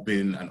an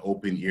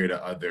open ear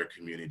to other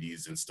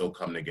communities and still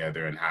come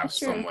together and have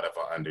somewhat of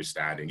an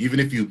understanding. Even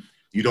if you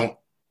don't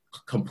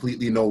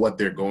completely know what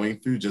they're going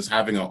through, just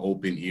having an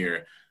open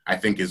ear, I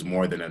think is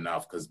more than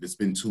enough, because it's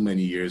been too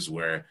many years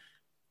where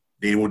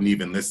they wouldn't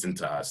even listen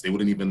to us. They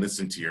wouldn't even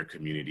listen to your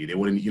community. They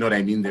wouldn't, you know what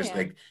I mean? There's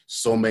like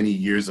so many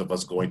years of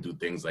us going through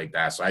things like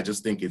that. So I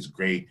just think it's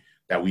great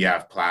that we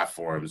have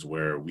platforms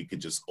where we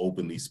could just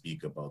openly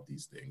speak about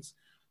these things.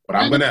 But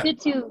I'm going to...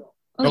 It's good too.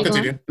 No,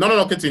 continue.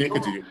 No,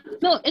 continue.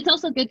 No, it's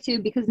also good too,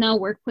 because now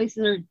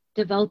workplaces are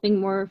developing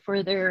more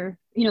for their,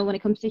 when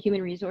it comes to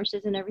human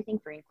resources and everything,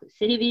 for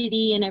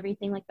inclusivity and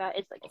everything like that.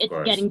 It's like, it's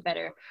getting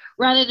better,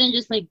 rather than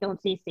just like,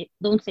 don't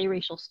say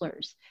racial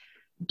slurs.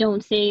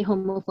 Don't say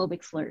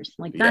homophobic slurs.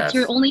 Like that's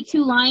your only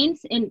 2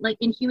 lines in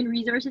human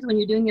resources when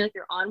you're doing your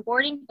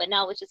onboarding. But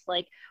now it's just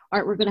like, all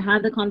right, we're going to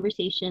have the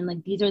conversation.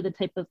 Like these are the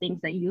type of things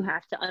that you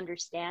have to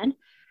understand,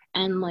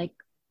 and like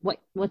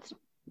what's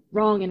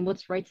wrong and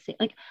what's right to say.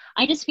 Like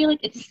I just feel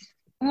like it's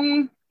I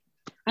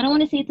don't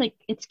want to say it's like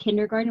it's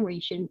kindergarten where you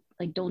shouldn't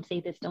like don't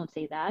say this, don't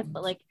say that,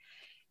 but like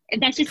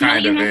that's just how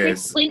you have to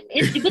explain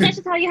it. But that's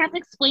just how you have to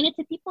explain it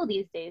to people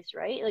these days,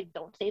 right? Like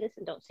don't say this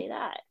and don't say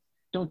that.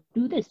 Don't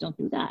do this, don't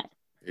do that.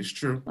 It's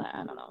true. But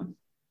I don't know.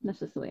 That's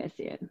just the way I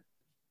see it.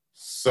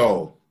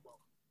 So,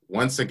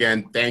 once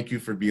again, thank you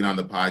for being on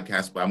the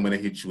podcast, but I'm going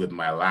to hit you with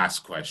my last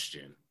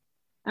question.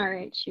 All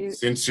right, shoot.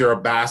 Since you're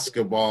a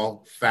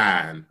basketball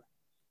fan,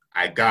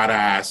 I got to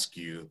ask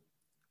you,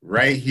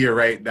 right here,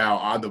 right now,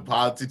 on the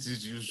Politics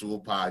as Usual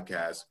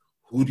podcast,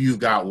 who do you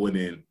got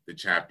winning the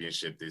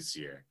championship this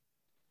year?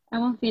 I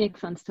want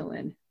Phoenix Suns to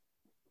win.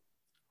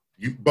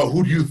 But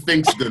who do you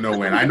think's going to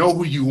win? I know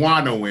who you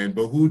want to win,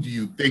 but who do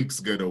you think's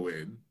going to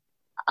win?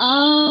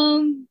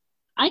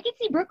 I could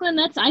see Brooklyn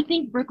Nets. I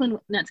think Brooklyn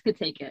Nets could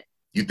take it.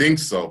 You think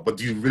so? But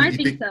do you really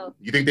think so?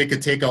 You think they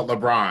could take out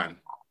LeBron?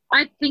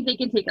 I think they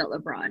can take out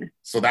LeBron.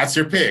 So that's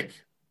your pick?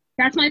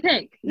 That's my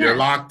pick. Yeah. You're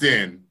locked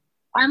in?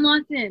 I'm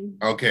locked in.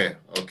 Okay.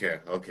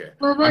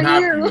 What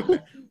about you?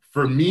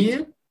 For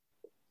me,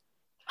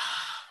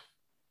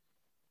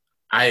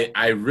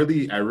 I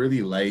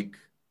really like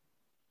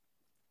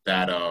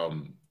that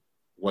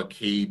what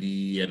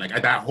KD and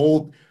like that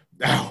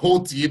whole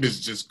team is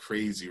just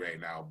crazy right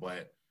now.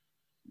 But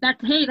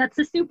That's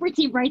a super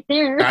team right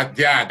there.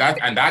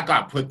 That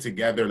got put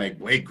together. Like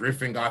Blake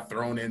Griffin got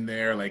thrown in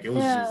there. Like it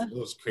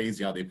was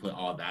crazy how they put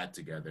all that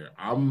together.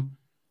 I'm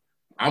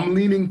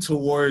leaning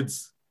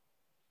towards,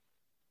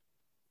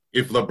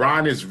 if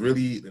LeBron is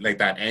really like,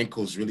 that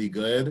ankle's really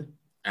good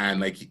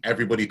and like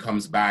everybody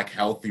comes back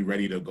healthy,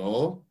 ready to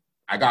go,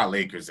 I got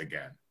Lakers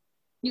again.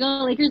 You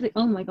got Lakers?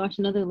 Oh my gosh,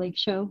 another Lake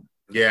show.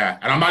 Yeah,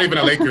 and I'm not even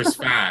a Lakers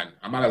fan.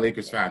 I'm not a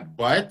Lakers fan,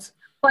 but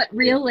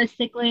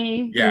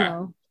realistically,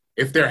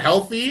 if they're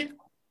healthy,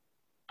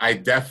 I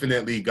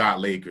definitely got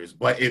Lakers.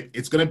 But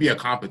it's going to be a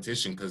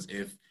competition, because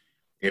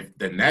if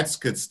the Nets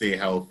could stay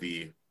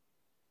healthy,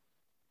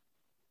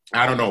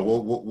 I don't know.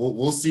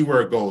 We'll see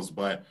where it goes.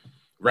 But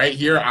right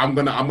here, I'm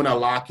gonna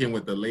lock in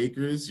with the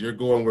Lakers. You're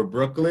going with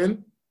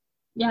Brooklyn?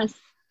 Yes.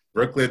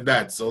 Brooklyn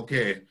Nets.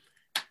 Okay.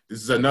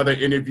 This is another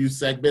interview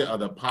segment of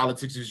the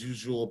Politics as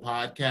Usual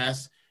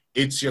podcast.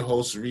 It's your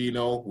host,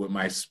 Reno, with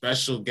my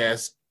special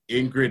guest,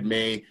 Ingrid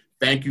May.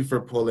 Thank you for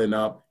pulling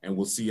up, and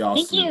we'll see y'all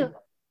soon. Thank you.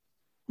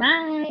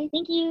 Bye.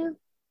 Thank you.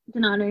 It's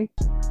an honor.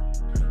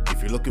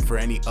 If you're looking for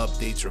any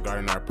updates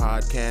regarding our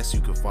podcast,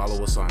 you can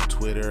follow us on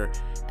Twitter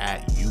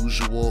at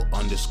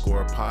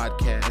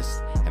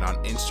usual_podcast. And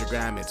on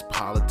Instagram, it's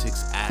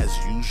Politics as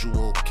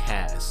Usual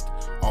Cast.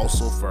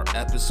 Also, for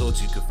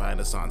episodes, you can find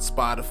us on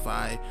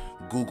Spotify,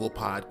 Google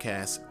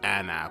Podcasts,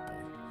 and Apple.